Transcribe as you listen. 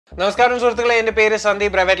നമസ്കാരം സുഹൃത്തുക്കളെ, എൻ്റെ പേര്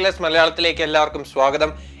സന്ദീപ്. RevAtlas മലയാളത്തിലേക്ക് എല്ലാവർക്കും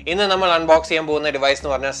സ്വാഗതം. ഇന്ന് നമ്മൾ അൺബോക്സ് ചെയ്യാൻ പോകുന്ന ഡിവൈസ് എന്ന്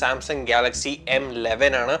പറഞ്ഞാൽ സാംസങ് ഗാലക്സി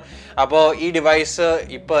M11 ആണ്. അപ്പോൾ ഈ ഡിവൈസ്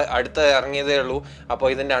ഇപ്പോൾ അടുത്ത് ഇറങ്ങിയതേ ഉള്ളൂ. അപ്പോൾ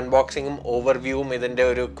ഇതിൻ്റെ അൺബോക്സിങ്ങും ഓവർവ്യൂവും ഇതിൻ്റെ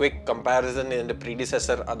ഒരു ക്വിക്ക് കമ്പാരിസൺ ഇതിൻ്റെ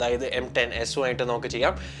പ്രീഡിസെസർ അതായത് M10S നമുക്ക്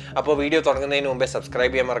ചെയ്യാം. അപ്പോൾ വീഡിയോ തുടങ്ങുന്നതിന് മുമ്പേ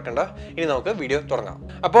സബ്സ്ക്രൈബ് ചെയ്യാൻ മറക്കണ്ട. ഇനി നമുക്ക് വീഡിയോ തുടങ്ങാം.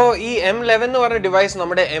 അപ്പോൾ ഈ M11 എന്ന് പറഞ്ഞ ഡിവൈസ്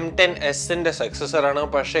നമ്മുടെ M10Sൻ്റെ സക്സസറാണ്.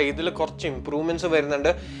 പക്ഷേ ഇതിൽ കുറച്ച് ഇംപ്രൂവ്മെൻറ്റ്സ്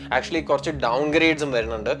വരുന്നുണ്ട്, ആക്ച്വലി കുറച്ച് ഡൗൺ ഗ്രേഡ്സും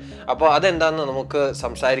വരുന്നുണ്ട്. അപ്പോൾ അതെന്താണെന്ന് നമുക്ക്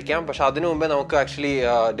സംസാരിക്കാം. പക്ഷെ അതിനു മുമ്പേ നമുക്ക് ആക്ച്വലി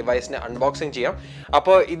ഡിവൈസിനെ അൺബോക്സിങ് ചെയ്യാം.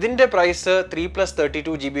 അപ്പോൾ ഇതിൻ്റെ പ്രൈസ്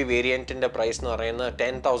 3+32GB വേരിയൻറ്റിൻ്റെ പ്രൈസ് എന്ന് പറയുന്നത്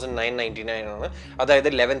 10,999 ആണ്, അതായത്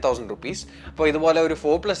 11,000 rupees. അപ്പോൾ ഇതുപോലെ ഒരു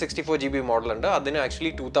 4+64GB മോഡലുണ്ട്, അതിന്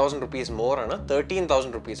ആക്ച്വലി 2,000 rupees മോർ ആണ്,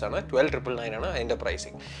 13,000 rupees ആണ്, 12,999 ആണ് അതിൻ്റെ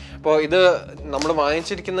പ്രൈസിങ്. അപ്പോൾ ഇത് നമ്മൾ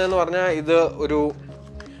വാങ്ങിച്ചിരിക്കുന്നതെന്ന് പറഞ്ഞാൽ ഇത് ഒരു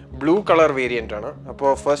ബ്ലൂ കളർ വേരിയൻ്റ് ആണ്.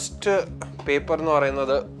 അപ്പോൾ ഫസ്റ്റ് പേപ്പർ എന്ന്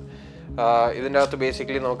പറയുന്നത് ഇതിൻ്റെ അകത്ത്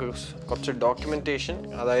ബേസിക്കലി നമുക്ക് കുറച്ച് ഡോക്യുമെൻറ്റേഷൻ,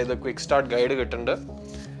 അതായത് ക്വിക്ക് സ്റ്റാർട്ട് ഗൈഡ് കിട്ടുന്നുണ്ട്,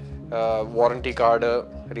 warranty card,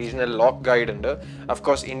 regional lock guide ഉണ്ട്.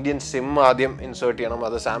 അഫ്കോഴ്സ് ഇന്ത്യൻ സിം ആദ്യം ഇൻസേർട്ട് ചെയ്യണം,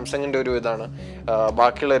 അത് സാംസങ്ങിൻ്റെ ഒരു ഇതാണ്.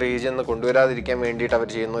 ബാക്കിയുള്ള റീജിയനിൽ കൊണ്ടുവരാതിരിക്കാൻ വേണ്ടിയിട്ട് അവർ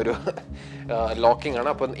ചെയ്യുന്ന ഒരു ലോക്കിംഗ്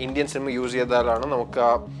ആണ്. അപ്പോൾ ഇന്ത്യൻ സിം യൂസ് ചെയ്താലാണ് നമുക്ക്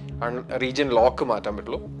ആ റീജിയൻ ലോക്ക് മാറ്റാൻ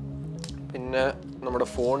പറ്റുള്ളൂ. പിന്നെ നമ്മുടെ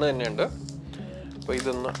ഫോൺ തന്നെയുണ്ട്. അപ്പോൾ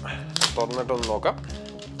ഇതൊന്ന് തുറന്നിട്ടൊന്ന് നോക്കാം.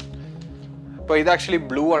 അപ്പോൾ ഇത് ആക്ച്വലി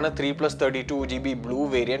ബ്ലൂ ആണ്, 3+32GB ബ്ലൂ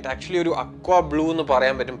വേരിയൻറ്റ്. ആക്ച്വലി ഒരു അക്വാ ബ്ലൂ എന്ന്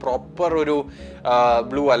പറയാൻ പറ്റും, പ്രോപ്പർ ഒരു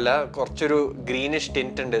ബ്ലൂ അല്ല, കുറച്ചൊരു ഗ്രീനിഷ്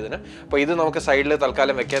ടിൻറ്റ് ഉണ്ട് ഇതിന്. അപ്പോൾ ഇത് നമുക്ക് സൈഡിൽ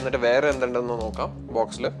തൽക്കാലം വെക്കാം. എന്നിട്ട് വേറെ എന്തുണ്ടെന്ന് നോക്കാം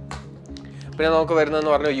ബോക്സിൽ. പിന്നെ നമുക്ക്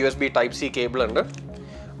വരുന്നതെന്ന് പറഞ്ഞാൽ USB Type-C കേബിൾ ഉണ്ട്,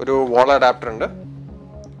 ഒരു വാൾ അഡാപ്റ്റർ ഉണ്ട്.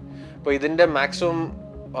 അപ്പോൾ ഇതിൻ്റെ മാക്സിമം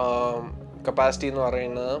കപ്പാസിറ്റി എന്ന്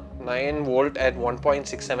പറയുന്നത് 9 volt at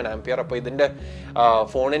 1.67 ampere. അപ്പോൾ ഇതിൻ്റെ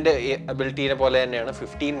ഫോണിൻ്റെ എബിലിറ്റീനെ പോലെ തന്നെയാണ്,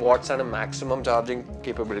 15 watts ആണ് മാക്സിമം ചാർജിങ്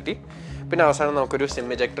കേപ്പബിലിറ്റി. പിന്നെ അവസാനം നമുക്കൊരു സിം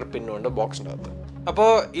ഇജക്ടർ പിന്നുണ്ട് ബോക്സിൻ്റെ അകത്ത്. അപ്പോൾ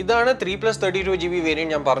ഇതാണ് 3+32GB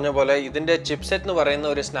വേരിയൻറ്റ്. ഞാൻ പറഞ്ഞ പോലെ ഇതിൻ്റെ ചിപ്സെറ്റ് എന്ന് പറയുന്ന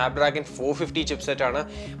ഒരു സ്നാപ്ഡ്രാഗൺ 450 ചിപ്സെറ്റ് ആണ്.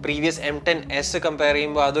 പ്രീവിയസ് M10S കമ്പയർ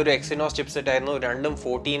ചെയ്യുമ്പോൾ അതൊരു എക്സിനോസ് ചിപ്സെറ്റ് ആയിരുന്നു. രണ്ടും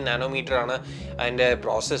 14 nanometer ആണ് അതിൻ്റെ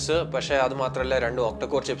പ്രോസസ്സ്. പക്ഷേ അത് മാത്രമല്ല, രണ്ടും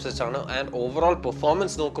ഒക്ടോകോർ ചിപ്സെറ്റ്സ് ആണ്. ആൻഡ് ഓവറോൾ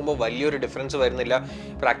പെർഫോമൻസ് നോക്കുമ്പോൾ വലിയൊരു ഡിഫറൻസ് വരുന്നില്ല,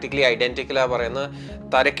 പ്രാക്ടിക്കലി ഐഡൻറ്റിക്കലാണ് പറയുന്നത്.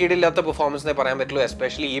 തരക്കേടില്ലാത്ത പെർഫോമൻസിനെ പറയാൻ പറ്റുള്ളൂ,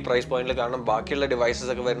 എസ്പെഷ്യലി ഈ പ്രൈസ് പോയിന്റിൽ. കാരണം ബാക്കിയുള്ള ഡിവൈസസ്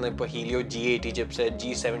ഒക്കെ വരുന്നത് ഇപ്പോൾ Helio G80 chipset,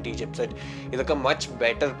 G70 chipset, ഇതൊക്കെ മച്ച്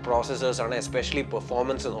ബെറ്റർ പ്രോസസ്സേഴ്സ് ആണ്, എസ്പെഷ്യലി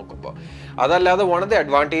പെർഫോമൻസ് നോക്കുമ്പോൾ. അതല്ലാതെ വൺ ഓഫ് ദി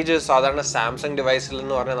അഡ്വാൻറ്റേജസ് സാധാരണ സാംസങ് ഡിവൈസിൽ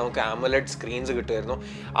എന്ന് പറഞ്ഞാൽ നമുക്ക് AMOLED സ്ക്രീൻസ് കിട്ടുമായിരുന്നു.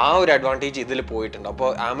 ആ ഒരു അഡ്വാൻറ്റേജ് ഇതിൽ പോയിട്ടുണ്ട്. അപ്പോൾ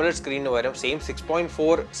AMOLED സ്ക്രീനിന് പകരം സെയിം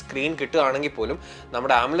 6.4 സ്ക്രീൻ കിട്ടുകയാണെങ്കിൽ പോലും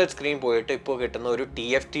നമ്മുടെ AMOLED സ്ക്രീൻ പോയിട്ട് ഇപ്പോൾ കിട്ടുന്ന ഒരു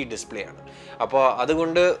TFT ഡിസ്പ്ലേ ആണ്. അപ്പോൾ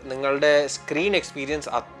അതുകൊണ്ട് നിങ്ങളുടെ സ്ക്രീൻ എക്സ്പീരിയൻസ്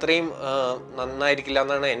അത്രയും നന്നായിരിക്കില്ല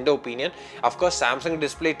എന്നാണ് എൻ്റെ opinion. Of course Samsung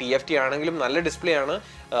display TFT ആണെങ്കിലും നല്ല ഡിസ്പ്ലേ ആണ്.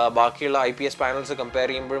 ബാക്കിയുള്ള IPS പാനൽസ് കമ്പയർ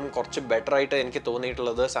ചെയ്യുമ്പോഴും കുറച്ച് ബെറ്റർ ആയിട്ട് എനിക്ക്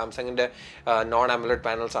തോന്നിയിട്ടുള്ളത് സാംസങ്ങിൻ്റെ നോൺ AMOLED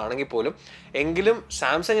പാനൽസ് ആണെങ്കിൽ പോലും. എങ്കിലും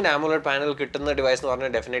സാംസങ്ങിൻ്റെ AMOLED പാനൽ കിട്ടുന്ന ഡിവൈസ് എന്ന്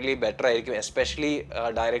പറഞ്ഞാൽ ഡെഫിനറ്റ്ലി ബെറ്റർ ആയിരിക്കും, എസ്പെഷ്യലി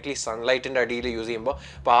ഡയറക്റ്റ്ലി സൺലൈറ്റിൻ്റെ അടിയിൽ യൂസ് ചെയ്യുമ്പോൾ.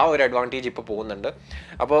 അപ്പോൾ ആ ഒരു അഡ്വാൻറ്റേജ് ഇപ്പോൾ പോകുന്നുണ്ട്.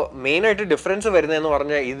 അപ്പോൾ മെയിനായിട്ട് ഡിഫറൻസ് വരുന്നതെന്ന്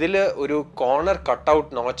പറഞ്ഞാൽ ഇതിൽ ഒരു കോർണർ കട്ടൗട്ട്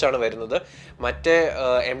നോച്ചാണ് വരുന്നത്. മറ്റേ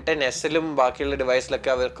M10Sലും ബാക്കിയുള്ള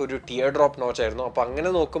ഡിവൈസിലൊക്കെ അവർക്ക് ഒരു ടിയർ ഡ്രോപ്പ് നോച്ചായിരുന്നു. അപ്പോൾ അങ്ങനെ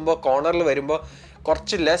നോക്കുമ്പോൾ കോർണറിൽ വരുമ്പോൾ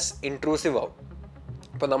കുറച്ച് ലെസ് ഇൻട്രൂസീവ് ആവും.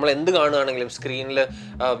 ഇപ്പോൾ നമ്മൾ എന്ത് കാണുകയാണെങ്കിലും, സ്ക്രീനിൽ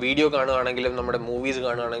വീഡിയോ കാണുകയാണെങ്കിലും, നമ്മുടെ മൂവീസ്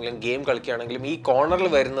കാണുകയാണെങ്കിലും, ഗെയിം കളിക്കുകയാണെങ്കിലും ഈ കോർണറിൽ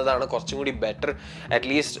വരുന്നതാണ് കുറച്ചും കൂടി ബെറ്റർ.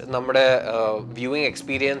 അറ്റ്ലീസ്റ്റ് നമ്മുടെ വ്യൂയിങ്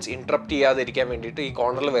എക്സ്പീരിയൻസ് ഇൻട്രപ്റ്റ് ചെയ്യാതിരിക്കാൻ വേണ്ടിയിട്ട് ഈ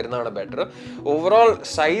കോർണറിൽ വരുന്നതാണ് ബെറ്റർ. ഓവറോൾ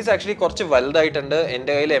സൈസ് ആക്ച്വലി കുറച്ച് വലുതായിട്ടുണ്ട്.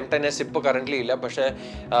 എൻ്റെ കയ്യിൽ M10S ഇപ്പോൾ കറൻ്റ്ലി ഇല്ല, പക്ഷേ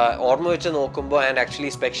ഓർമ്മ വെച്ച് നോക്കുമ്പോൾ ആൻഡ്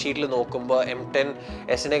ആക്ച്വലി സ്പെക് ഷീറ്റിൽ നോക്കുമ്പോൾ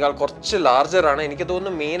M10Sനേക്കാൾ കുറച്ച് ലാർജറാണ്. എനിക്ക്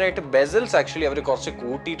തോന്നുന്നു മെയിനായിട്ട് ബെസൽസ് ആക്ച്വലി അവർ കുറച്ച്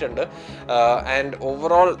കൂട്ടിയിട്ടുണ്ട്. ആൻഡ്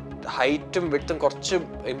ഓവറോൾ ഹൈറ്റും വിഡ്ത്തും കുറച്ച്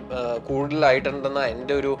കൂടുതലായിട്ടുണ്ടെന്ന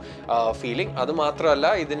എൻ്റെ ഒരു ഫീലിംഗ്. അതുമാത്രമല്ല,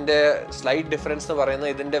 ഇതിൻ്റെ സ്ലൈറ്റ് ഡിഫറൻസ് എന്ന്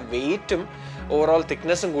പറയുന്നത് ഇതിൻ്റെ വെയ്റ്റും ഓവറോൾ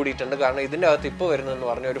തിക്നെസ്സും കൂടിയിട്ടുണ്ട്. കാരണം ഇതിൻ്റെ അകത്ത് ഇപ്പോൾ വരുന്നതെന്ന്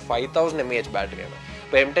പറഞ്ഞാൽ ഒരു 5000 mAh ബാറ്ററിയാണ്.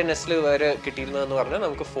 ഇപ്പോൾ M10Sൽ വരെ കിട്ടിയിരുന്നതെന്ന് പറഞ്ഞാൽ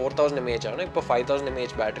നമുക്ക് 4000 mAh ആണ്. ഇപ്പോൾ 5000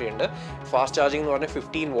 mAh ബാറ്ററി ഉണ്ട്. ഫാസ്റ്റ് ചാർജിങ് എന്ന് പറഞ്ഞാൽ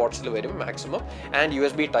 15 watts വരും മാക്സിമം. ആൻഡ്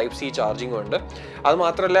USB Type-C ചാർജിങ്ങും ഉണ്ട്. അത്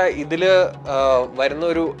മാത്രമല്ല, ഇതിൽ വരുന്ന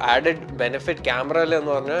ഒരു ആഡഡ് ബെനിഫിറ്റ് ക്യാമറയിൽ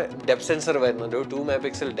എന്ന് പറഞ്ഞാൽ ഡെപ്ത് സെൻസർ വരുന്നുണ്ട്. ഒരു 2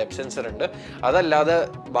 MP ഡെപ്ത് സെൻസർ ഉണ്ട്. അതല്ലാതെ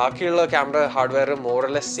ബാക്കിയുള്ള ക്യാമറ ഹാർഡ്വെയർ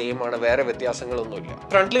മോറലെസ് സെയിം ആണ്, വേറെ വ്യത്യാസങ്ങളൊന്നുമില്ല.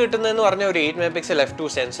 ഫ്രണ്ടിൽ കിട്ടുന്നതെന്ന് പറഞ്ഞാൽ ഒരു 8 MP f2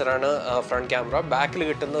 സെൻസറാണ് ഫ്രണ്ട് ക്യാമറ. ബാക്കിൽ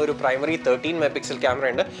കിട്ടുന്ന ഒരു പ്രൈമറി 13 MP ക്യാമറ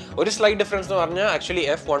ഉണ്ട്. ഒരു സ്ലൈറ്റ് ഡിഫറൻസ് എന്ന് പറഞ്ഞാൽ ആക്ച്വലി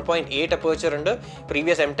f1.8 അപ്പേച്ചർ ഉണ്ട്.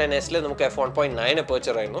 പ്രീവിയസ് M10Sൽ നമുക്ക് f1.9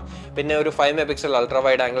 അപ്പേച്ചർ ആയിരുന്നു. പിന്നെ ഒരു 5 MP ultra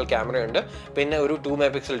wide angle camera ഉണ്ട്. പിന്നെ ഒരു 2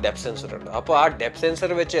 MP ഡെപ്ത് സെൻസർ ഉണ്ട്. അപ്പോൾ ആ ഡെപ്ത്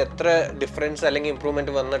സെൻസർ വെച്ച് എത്ര ഡിഫറൻസ് അല്ലെങ്കിൽ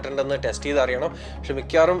ഇംപ്രൂവ്മെൻറ്റ് വന്നിട്ടുണ്ടെന്ന് ടെസ്റ്റ് ചെയ്ത് അറിയണം. പക്ഷെ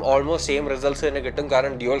മിക്കവാറും ഓൾമോസ്റ്റ് സെയിം റിസൾട്ട്സ് തന്നെ കിട്ടും.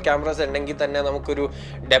 കാരണം ഡ്യുവൽ ക്യാമറാസ് ഉണ്ടെങ്കിൽ തന്നെ നമുക്കൊരു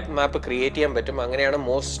ഡെപ്ത് മാപ്പ് ക്രിയേറ്റ് ചെയ്യാൻ പറ്റും. അങ്ങനെയാണ്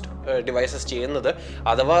മോസ്റ്റ് ഡിവൈസസ് ചെയ്യുന്നത്.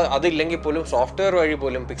 അഥവാ അതില്ലെങ്കിൽ പോലും സോഫ്റ്റ്വെയർ വഴി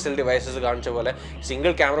പോലും പിക്സൽ ഡിവൈസസ് കാണിച്ച പോലെ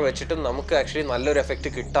സിംഗിൾ ക്യാമറ വെച്ചിട്ടും നമുക്ക് ആക്ച്വലി നല്ലൊരു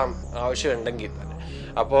എഫക്റ്റ് കിട്ടാൻ ആവശ്യമുണ്ടെങ്കിൽ തന്നെ.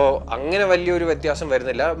 അപ്പോൾ അങ്ങനെ വലിയൊരു വ്യത്യാസം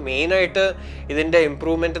വരുന്നില്ല. മെയിനായിട്ട് ഇതിൻ്റെ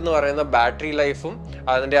ഇമ്പ്രൂവ്മെൻ്റ് എന്ന് പറയുന്ന ബാറ്ററി ലൈഫും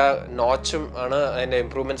അതിൻ്റെ ആ നോച്ചും ആണ് അതിൻ്റെ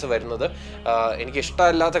ഇമ്പ്രൂവ്മെൻറ്റ്സ് വരുന്നത്. എനിക്ക്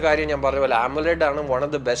ഇഷ്ടമല്ലാത്ത കാര്യം ഞാൻ പറഞ്ഞ പോലെ AMOLED ആണ് one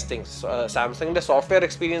of the best things. സാംസങ്ങിൻ്റെ സോഫ്റ്റ്വെയർ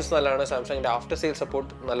എക്സ്പീരിയൻസ് നല്ലതാണ്, സാംസങ്ങിൻ്റെ ആഫ്റ്റർ സെയിൽ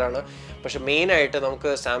സപ്പോർട്ട് നല്ലതാണ്. പക്ഷേ മെയിനായിട്ട്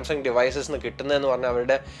നമുക്ക് സാംസങ് ഡിവൈസസിന് കിട്ടുന്നതെന്ന് പറഞ്ഞാൽ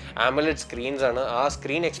അവരുടെ AMOLED സ്ക്രീൻസ് ആണ്. ആ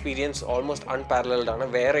സ്ക്രീൻ എക്സ്പീരിയൻസ് ഓൾമോസ്റ്റ് അൺപാരലൽഡ് ആണ്.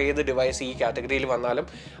 വേറെ ഏത് ഡിവൈസ് ഈ കാറ്റഗറിയിൽ വന്നാലും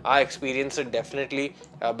ആ എക്സ്പീരിയൻസ് ഡെഫിനറ്റ്ലി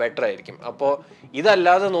ബെറ്റർ ആയിരിക്കും. അപ്പോൾ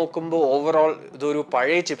ഇതല്ലാതെ നോക്കുമ്പോൾ ഓവറോൾ ഇതൊരു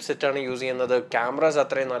പഴയ ചിപ്സെറ്റാണ് യൂസ് ചെയ്യുന്നത്. ക്യാമറാസ്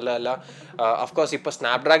അത്രയും നല്ലതല്ല. അഫ്കോഴ്സ് ഇപ്പോൾ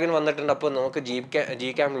സ്നാപ്ഡ്രാഗൺ വന്നിട്ടുണ്ട്, അപ്പോൾ നമുക്ക് ജി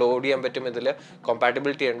ക്യാം ലോഡ് ചെയ്യാൻ പറ്റും, ഇതിൽ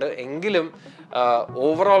കോമ്പാറ്റബിലിറ്റി ഉണ്ട്. എങ്കിലും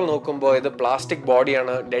ഓവറോൾ നോക്കുമ്പോൾ ഇത് പ്ലാസ്റ്റിക്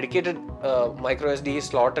ബോഡിയാണ്, ഡെഡിക്കേറ്റഡ് മൈക്രോ SD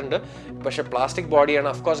സ്ലോട്ട് ഉണ്ട്, പക്ഷേ പ്ലാസ്റ്റിക് ബോഡിയാണ്.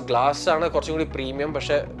 അഫ്കോഴ്സ് ഗ്ലാസ് ആണ് കുറച്ചും കൂടി പ്രീമിയം,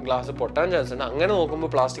 പക്ഷേ ഗ്ലാസ് പൊട്ടാൻ ചാൻസ് ഉണ്ട്. അങ്ങനെ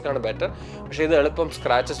നോക്കുമ്പോൾ പ്ലാസ്റ്റിക് ആണ് ബെറ്റർ. പക്ഷേ ഇത് എളുപ്പം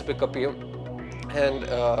സ്ക്രാച്ചസ് പിക്കപ്പ് ചെയ്യും ആൻഡ്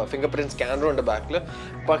ഫിംഗർ പ്രിൻറ്റ് സ്കാനറും ഉണ്ട് ബാക്കിൽ.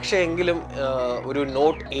 പക്ഷേ എങ്കിലും ഒരു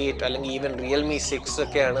നോട്ട് 8 അല്ലെങ്കിൽ ഈവൻ റിയൽമി 6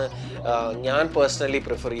 ഒക്കെയാണ് ഞാൻ പേഴ്സണലി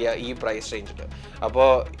പ്രിഫർ ചെയ്യുക ഈ പ്രൈസ് റേഞ്ചിൽ. അപ്പോൾ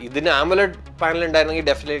ഇതിന് AMOLED പാനൽ ഉണ്ടായിരുന്നെങ്കിൽ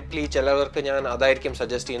ഡെഫിനറ്റ്ലി ചിലവർക്ക് ഞാൻ അതായിരിക്കും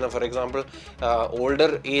സജസ്റ്റ് ചെയ്യുന്നത്. ഫോർ എക്സാമ്പിൾ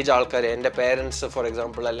ഓൾഡർ ഏജ് ആൾക്കാർ, എൻ്റെ പേരൻസ് ഫോർ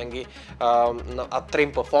എക്സാമ്പിൾ, അല്ലെങ്കിൽ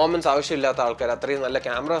അത്രയും പെർഫോമൻസ് ആവശ്യമില്ലാത്ത ആൾക്കാർ, അത്രയും നല്ല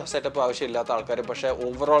ക്യാമറ സെറ്റപ്പ് ആവശ്യമില്ലാത്ത ആൾക്കാർ, പക്ഷേ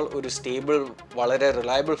ഓവറോൾ ഒരു സ്റ്റേബിൾ വളരെ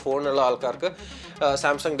റിലയബിൾ ഫോണുള്ള ആൾക്കാർക്ക്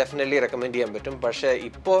സാംസങ് ഡെഫിനറ്റ്ലി റെക്കമെൻഡ് ചെയ്യാൻ പറ്റും. പക്ഷേ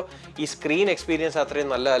ഇപ്പോൾ ഈ സ്ക്രീൻ എക്സ്പീരിയൻസ് അത്രയും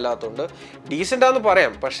നല്ലതല്ലാത്തതുകൊണ്ട് ഡീസൻ്റാന്ന്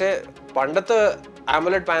പറയാം. പക്ഷേ പണ്ടത്തെ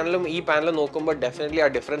AMOLED പാനലും ഈ പാനലും നോക്കുമ്പോൾ ഡെഫിനറ്റ്ലി ആ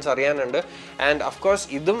ഡിഫറൻസ് അറിയാനുണ്ട്. ആൻഡ് അഫ്കോഴ്സ്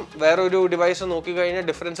ഇതും വേറൊരു ഡിവൈസ് നോക്കിക്കഴിഞ്ഞാൽ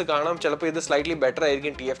ഡിഫറൻസ് കാണാം. ചിലപ്പോൾ ഇത് സ്ലൈറ്റ്ലി ബെറ്റർ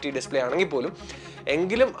ആയിരിക്കും TFT ഡിസ്പ്ലേ ആണെങ്കിൽ പോലും.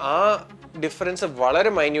 എങ്കിലും ആ ഡിഫറൻസ്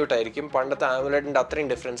വളരെ മൈന്യൂട്ട് ആയിരിക്കും. പണ്ടത്തെ AMOLEDൻ്റെ അത്രയും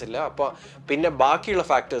ഡിഫറൻസ് ഇല്ല. അപ്പോൾ പിന്നെ ബാക്കിയുള്ള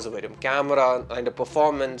ഫാക്ടേഴ്സ് വരും, ക്യാമറ, അതിൻ്റെ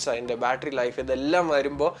പെർഫോമൻസ്, അതിൻ്റെ ബാറ്ററി ലൈഫ്, ഇതെല്ലാം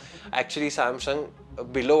വരുമ്പോൾ ആക്ച്വലി സാംസങ്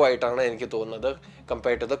ബിലോ ആയിട്ടാണ് എനിക്ക് തോന്നുന്നത്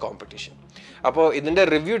കമ്പയർ ടു ദ കോമ്പറ്റീഷൻ. അപ്പോൾ ഇതിൻ്റെ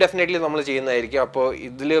റിവ്യൂ ഡെഫിനറ്റ്ലി നമ്മൾ ചെയ്യുന്നതായിരിക്കും. അപ്പോൾ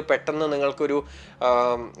ഇതിൽ പെട്ടെന്ന് നിങ്ങൾക്കൊരു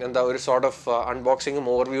ഒരു സോർട്ട് ഓഫ് അൺബോക്സിങ്ങും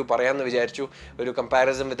ഓവർവ്യൂ പറയാമെന്ന് വിചാരിച്ചു, ഒരു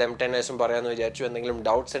കമ്പാരിസൺ വിത്ത് M10s പറയാമെന്ന് വിചാരിച്ചു. എന്തെങ്കിലും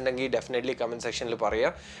ഡൗട്ട്സ് ഉണ്ടെങ്കിൽ ഡെഫിനറ്റ്ലി കമൻറ്റ് സെക്ഷനിൽ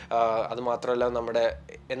പറയുക. അതുമാത്രമല്ല നമ്മുടെ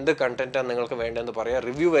എന്ത് കണ്ടൻറ്റാണ് നിങ്ങൾക്ക് വേണ്ടതെന്ന് പറയുക,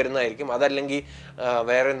 റിവ്യൂ വരുന്നതായിരിക്കും. അതല്ലെങ്കിൽ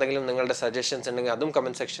വേറെ എന്തെങ്കിലും നിങ്ങളുടെ സജഷൻസ് ഉണ്ടെങ്കിൽ അതും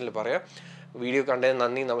കമൻറ്റ് സെക്ഷനിൽ പറയാം. വീഡിയോ കണ്ടതിന്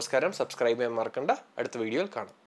നന്ദി, നമസ്കാരം. സബ്സ്ക്രൈബ് ചെയ്യാൻ മറക്കണ്ട. അടുത്ത വീഡിയോയിൽ കാണാം.